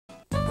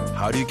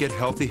How do you get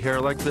healthy hair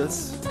like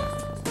this?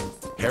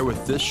 Hair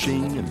with this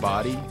sheen and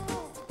body,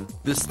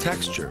 this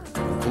texture,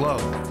 glow.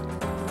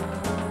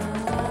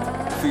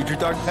 Feed your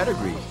dog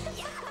pedigree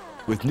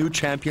with new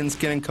Champion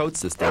Skin and Coat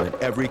System in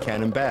every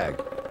can and bag.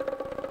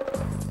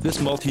 This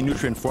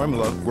multi-nutrient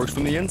formula works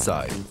from the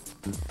inside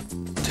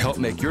to help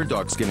make your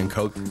dog's skin and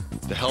coat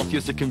the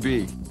healthiest it can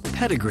be.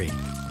 Pedigree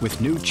with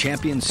new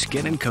Champion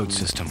Skin and Coat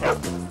System.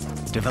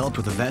 Developed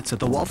with the vets at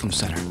the Waltham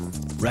Center.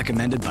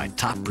 Recommended by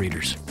top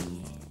breeders.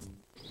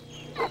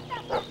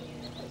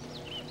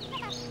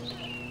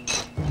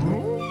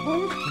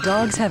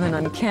 Dogs have an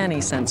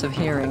uncanny sense of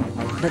hearing,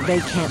 but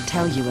they can't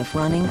tell you if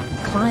running,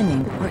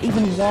 climbing, or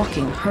even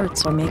walking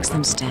hurts or makes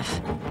them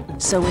stiff.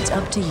 So it's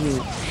up to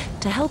you.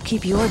 To help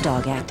keep your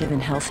dog active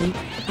and healthy,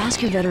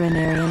 ask your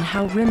veterinarian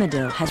how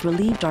Rimadyl has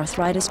relieved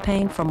arthritis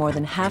pain for more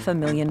than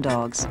 500,000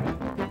 dogs.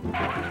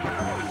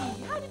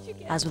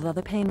 As with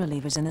other pain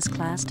relievers in this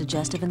class,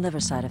 digestive and liver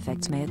side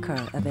effects may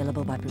occur,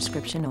 available by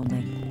prescription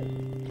only.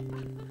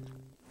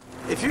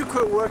 If you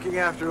quit working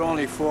after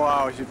only 4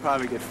 hours, you'd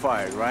probably get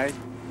fired, right?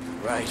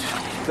 Right.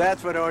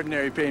 That's what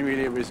ordinary pain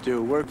relievers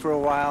do. Work for a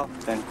while,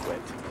 then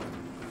quit.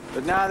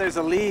 But now there's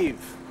a leave.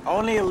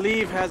 Only a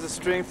leave has the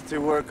strength to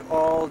work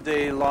all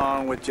day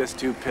long with just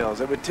 2 pills.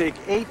 It would take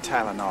 8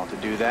 Tylenol to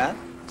do that.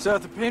 So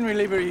if the pain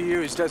reliever you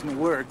use doesn't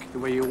work the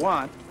way you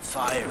want,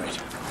 fire it.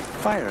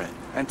 Fire it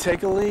and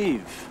take a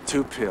leave.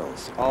 2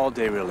 pills, all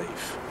day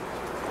relief.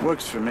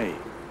 Works for me.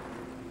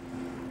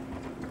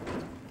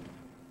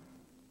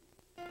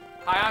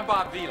 Hi, I'm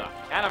Bob Vila,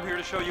 and I'm here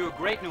to show you a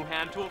great new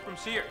hand tool from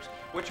Sears.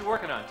 What you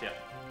working on, Tim?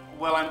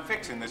 Well, I'm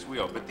fixing this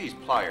wheel, but these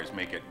pliers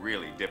make it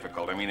really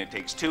difficult. I mean, it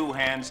takes 2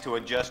 hands to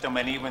adjust them,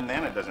 and even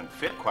then it doesn't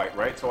fit quite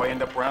right, so I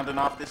end up rounding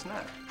off this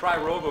nut. Try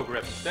RoboGrip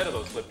instead of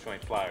those slip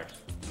joint pliers.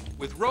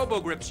 With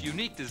RoboGrip's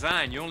unique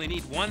design, you only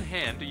need 1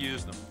 hand to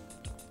use them.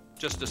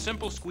 Just a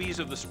simple squeeze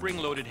of the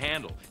spring-loaded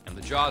handle, and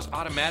the jaws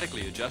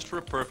automatically adjust for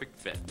a perfect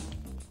fit.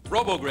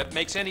 RoboGrip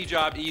makes any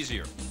job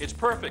easier. It's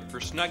perfect for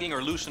snugging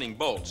or loosening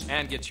bolts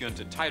and gets you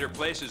into tighter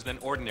places than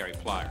ordinary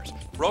pliers.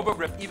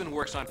 RoboGrip even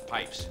works on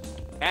pipes.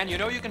 And you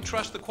know you can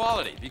trust the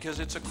quality because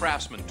it's a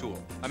Craftsman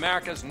tool,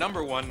 America's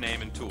 #1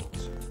 name in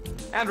tools.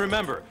 And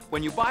remember,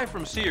 when you buy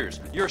from Sears,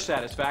 your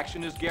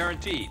satisfaction is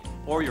guaranteed,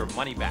 or your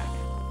money back.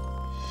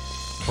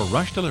 For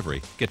rush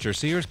delivery, get your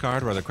Sears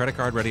card or the credit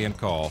card ready and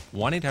call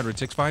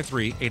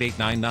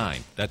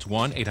 1-800-653-8899. That's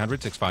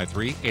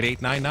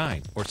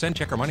 1-800-653-8899. Or send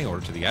check or money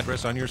order to the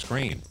address on your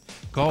screen.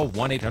 Call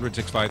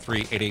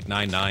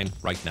 1-800-653-8899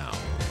 right now.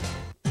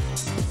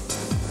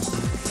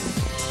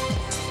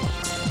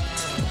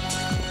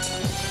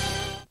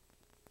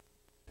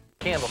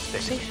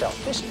 Candlestick, seashell,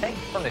 fish tank,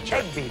 furniture,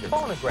 egg beater,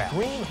 phonograph,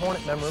 Green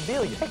Hornet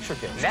memorabilia, picture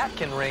disc,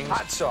 napkin rings,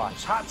 hot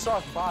sauce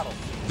bottle.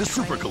 The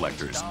Super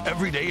Collectors,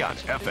 every day on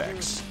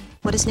FX.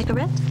 What is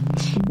Nicorette?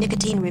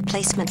 Nicotine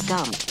replacement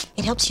gum.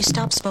 It helps you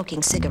stop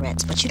smoking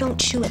cigarettes, but you don't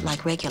chew it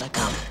like regular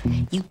gum.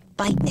 You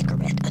bite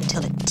Nicorette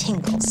until it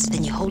tingles,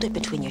 then you hold it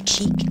between your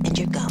cheek and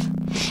your gum.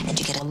 And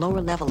you get a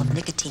lower level of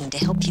nicotine to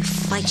help you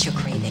fight your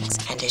cravings.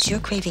 And as your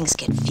cravings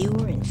get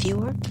fewer and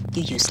fewer,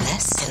 you use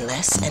less and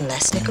less and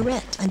less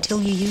Nicorette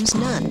until you use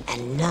none.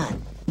 And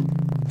none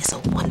is a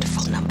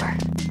wonderful number.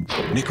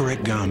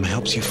 Nicorette gum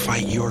helps you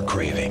fight your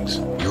cravings,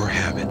 your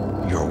habit,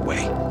 your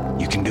way.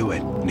 You can do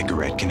it.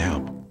 Nicorette can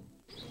help.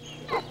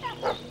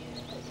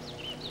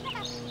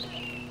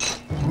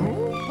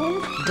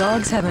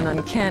 Dogs have an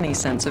uncanny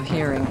sense of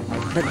hearing,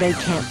 but they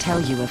can't tell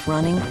you if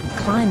running,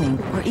 climbing,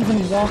 or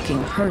even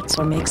walking hurts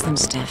or makes them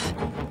stiff.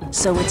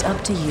 So it's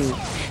up to you.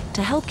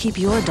 To help keep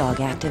your dog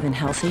active and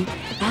healthy,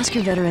 ask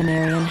your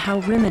veterinarian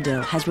how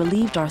Rimadyl has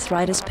relieved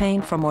arthritis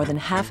pain for more than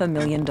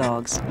 500,000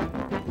 dogs.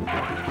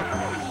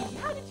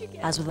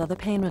 As with other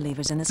pain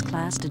relievers in this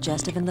class,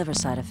 digestive and liver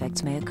side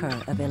effects may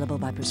occur, available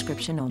by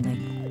prescription only.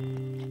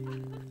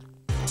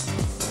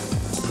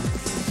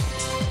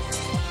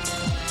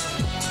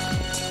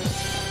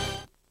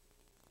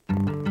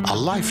 A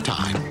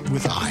lifetime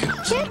with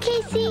Iams. Sure,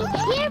 Casey.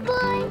 Here,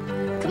 boy.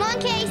 Come on,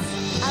 Case.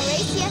 I'll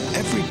race you.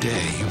 Every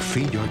day you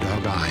feed your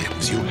dog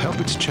Iams, you help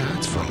its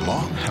chance for a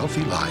long,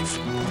 healthy life.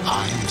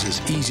 Iams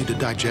is easy to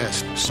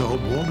digest, so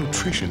more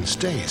nutrition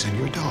stays in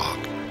your dog.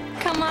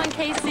 Come on,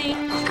 Casey.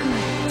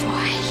 Good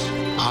boy.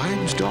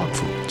 Iams Dog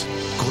Foods.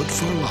 Good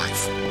for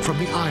life. From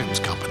the Iams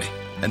Company.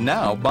 And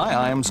now, buy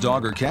Iams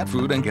dog or cat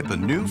food and get the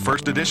new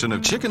first edition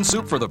of Chicken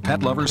Soup for the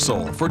Pet Lover's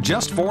Soul for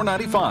just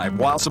 $4.95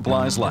 while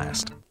supplies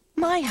last.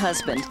 My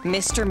husband,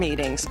 Mr.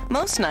 Meetings.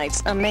 Most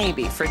nights, a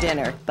maybe for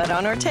dinner. But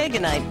on Ortega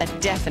night, a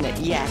definite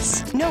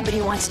yes. Nobody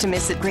wants to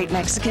miss a great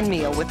Mexican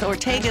meal with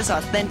Ortega's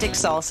authentic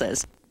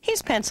salsas.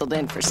 He's penciled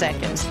in for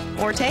seconds.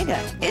 Ortega,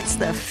 it's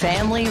the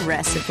family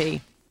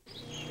recipe.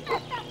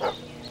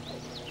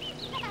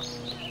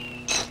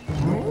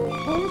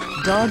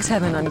 Dogs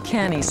have an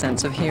uncanny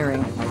sense of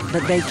hearing,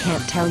 but they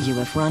can't tell you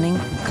if running,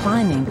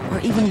 climbing, or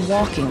even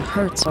walking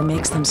hurts or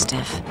makes them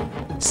stiff.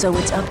 So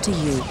it's up to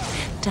you.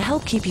 To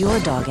help keep your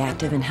dog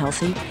active and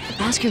healthy,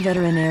 ask your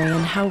veterinarian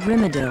how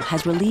Rimadyl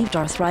has relieved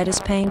arthritis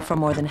pain for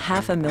more than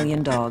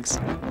 500,000 dogs.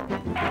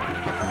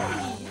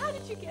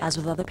 As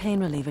with other pain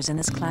relievers in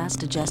this class,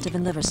 digestive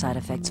and liver side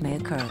effects may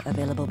occur,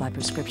 available by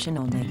prescription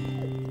only.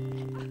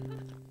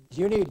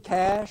 You need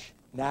cash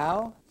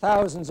now?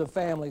 Thousands of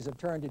families have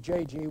turned to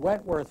J.G.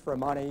 Wentworth for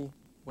money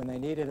when they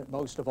needed it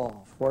most of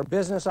all. For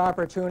business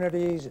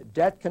opportunities,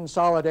 debt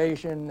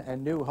consolidation,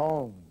 and new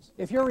homes.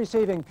 If you're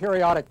receiving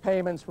periodic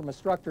payments from a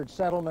structured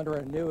settlement or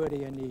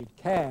annuity and need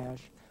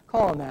cash,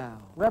 call now.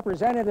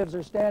 Representatives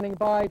are standing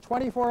by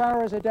 24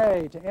 hours a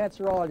day to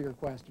answer all your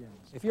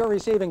questions. If you're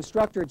receiving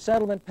structured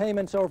settlement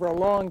payments over a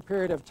long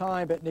period of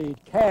time but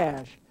need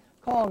cash,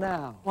 call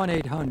now.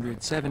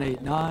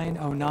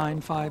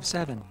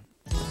 1-800-789-0957.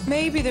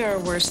 Maybe there are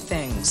worse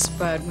things,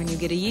 but when you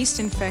get a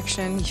yeast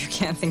infection, you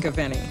can't think of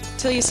any,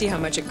 till you see how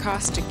much it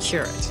costs to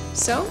cure it.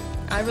 So,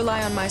 I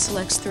rely on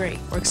Mycelex 3.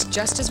 Works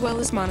just as well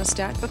as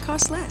Monostat, but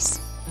costs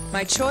less.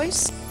 My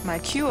choice, my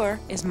cure,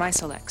 is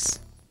Mycelex.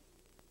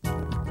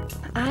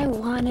 I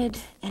wanted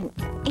an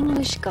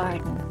English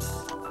garden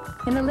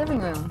in the living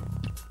room.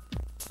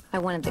 I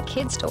wanted the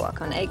kids to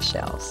walk on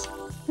eggshells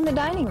in the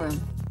dining room.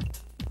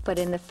 But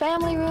in the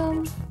family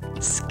room,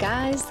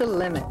 sky's the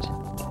limit.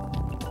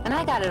 And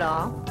I got it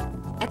all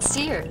at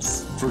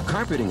Sears. For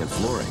carpeting and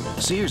flooring,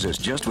 Sears is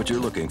just what you're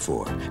looking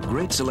for.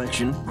 Great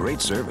selection,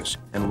 great service,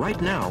 and right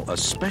now, a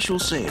special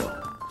sale.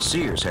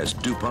 Sears has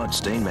DuPont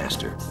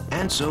Stainmaster,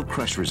 Anso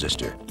Crush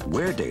Resistor,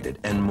 wear dated,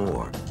 and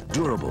more.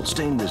 Durable,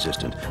 stain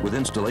resistant, with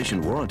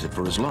installation warranted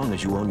for as long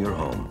as you own your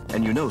home.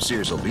 And you know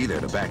Sears will be there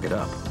to back it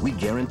up. We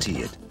guarantee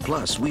it.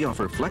 Plus, we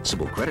offer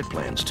flexible credit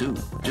plans too.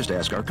 Just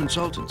ask our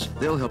consultants.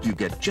 They'll help you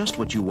get just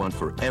what you want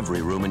for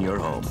every room in your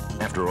home.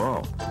 After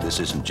all, this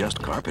isn't just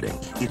carpeting.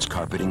 It's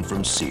carpeting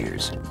from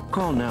Sears.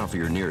 Call now for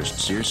your nearest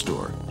Sears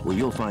store, where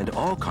you'll find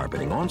all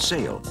carpeting on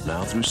sale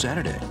now through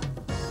Saturday.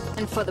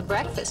 And for the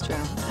breakfast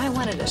room, I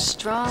wanted a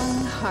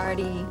strong,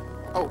 hearty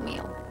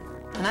oatmeal.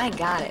 And I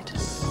got it.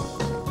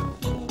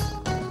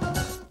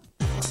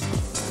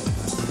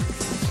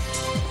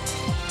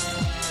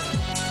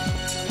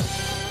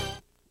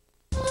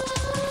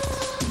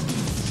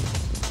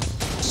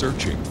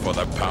 Searching for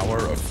the power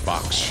of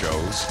Fox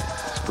shows?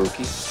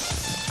 Spooky.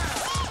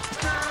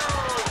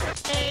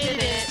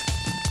 Ain't it?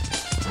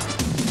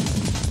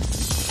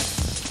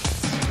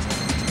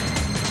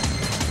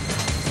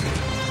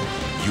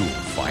 You'll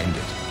find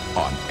it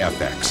on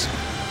FX.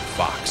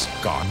 Fox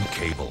Gone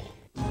Cable.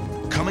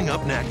 Coming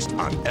up next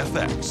on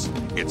FX,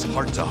 it's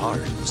Heart to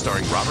Heart,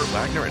 starring Robert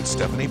Wagner and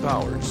Stephanie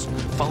Powers,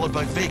 followed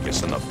by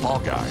Vegas and the Fall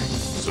Guy.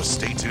 So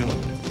stay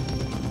tuned.